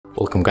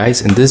Welcome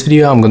guys, in this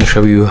video I'm going to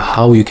show you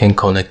how you can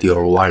connect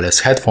your wireless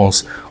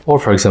headphones or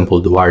for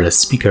example the wireless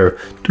speaker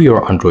to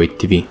your Android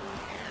TV.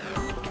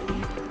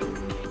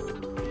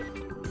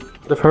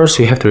 But first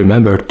you have to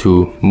remember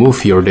to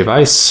move your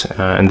device.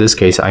 In this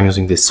case I'm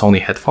using the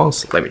Sony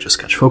headphones. Let me just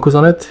catch focus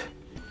on it.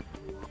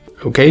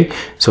 Okay,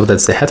 so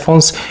that's the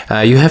headphones.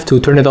 You have to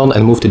turn it on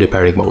and move to the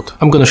pairing mode.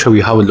 I'm going to show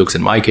you how it looks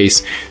in my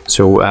case.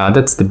 So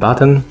that's the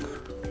button.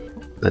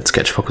 Let's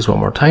catch focus one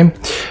more time.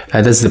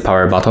 That's the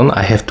power button.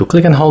 I have to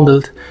click and hold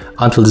it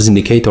until this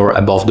indicator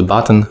above the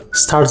button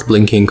starts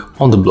blinking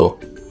on the blue.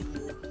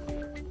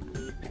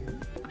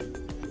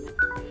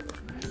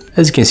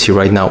 As you can see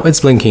right now, it's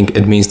blinking.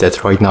 It means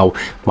that right now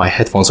my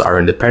headphones are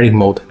in the pairing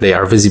mode. They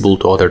are visible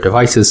to other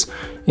devices,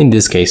 in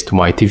this case to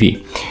my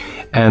TV.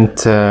 And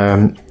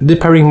the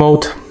pairing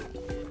mode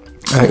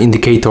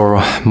indicator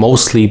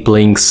mostly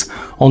blinks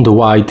on the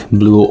white,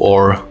 blue,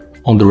 or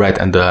on the red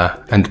and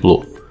the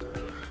blue.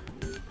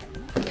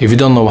 If you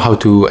don't know how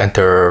to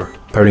enter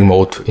pairing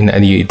mode in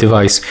any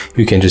device,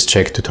 you can just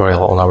check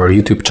tutorial on our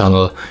YouTube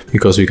channel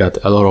because we got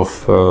a lot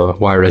of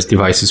wireless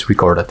devices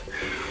recorded.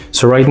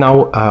 So right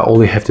now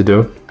all you have to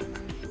do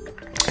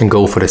and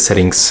go for the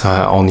settings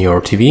on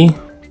your TV.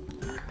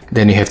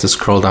 Then you have to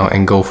scroll down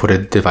and go for the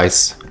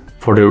device,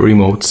 for the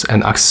remotes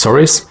and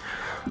accessories.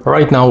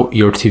 Right now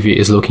your TV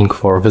is looking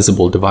for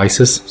visible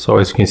devices. So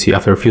as you can see,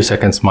 after a few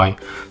seconds my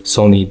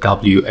Sony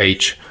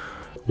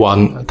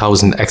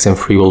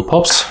WH-1000XM3 will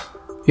pops.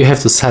 You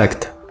have to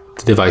select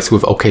the device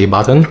with OK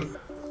button.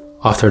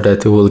 After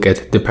that you will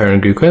get the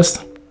pairing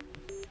request.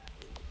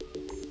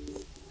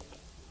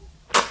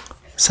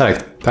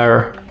 Select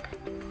pair.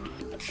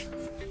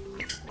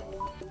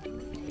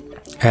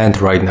 And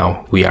right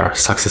now we are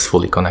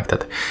successfully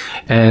connected.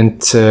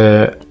 And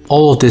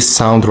all of this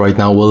sound right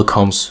now will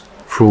come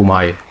through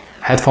my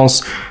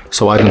headphones,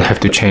 so I don't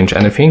have to change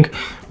anything.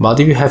 But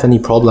if you have any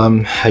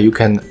problem, you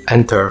can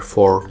enter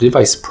for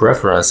device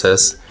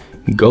preferences,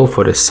 go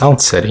for the sound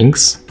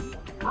settings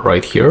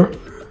right here,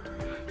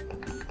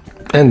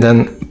 and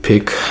then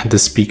pick the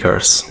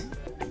speakers.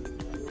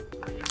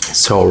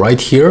 So right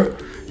here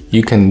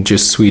you can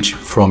just switch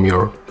from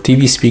your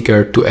TV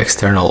speaker to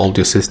external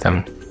audio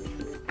system.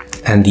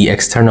 And the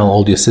external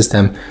audio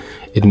system,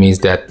 it means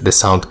that the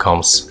sound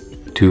comes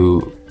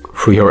through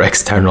your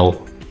external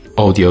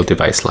audio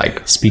device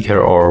like speaker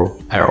or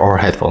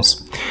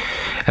headphones.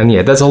 And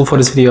yeah, that's all for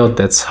this video.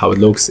 That's how it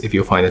looks. If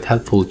you find it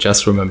helpful,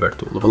 just remember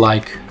to leave a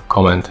like,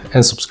 comment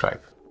and subscribe.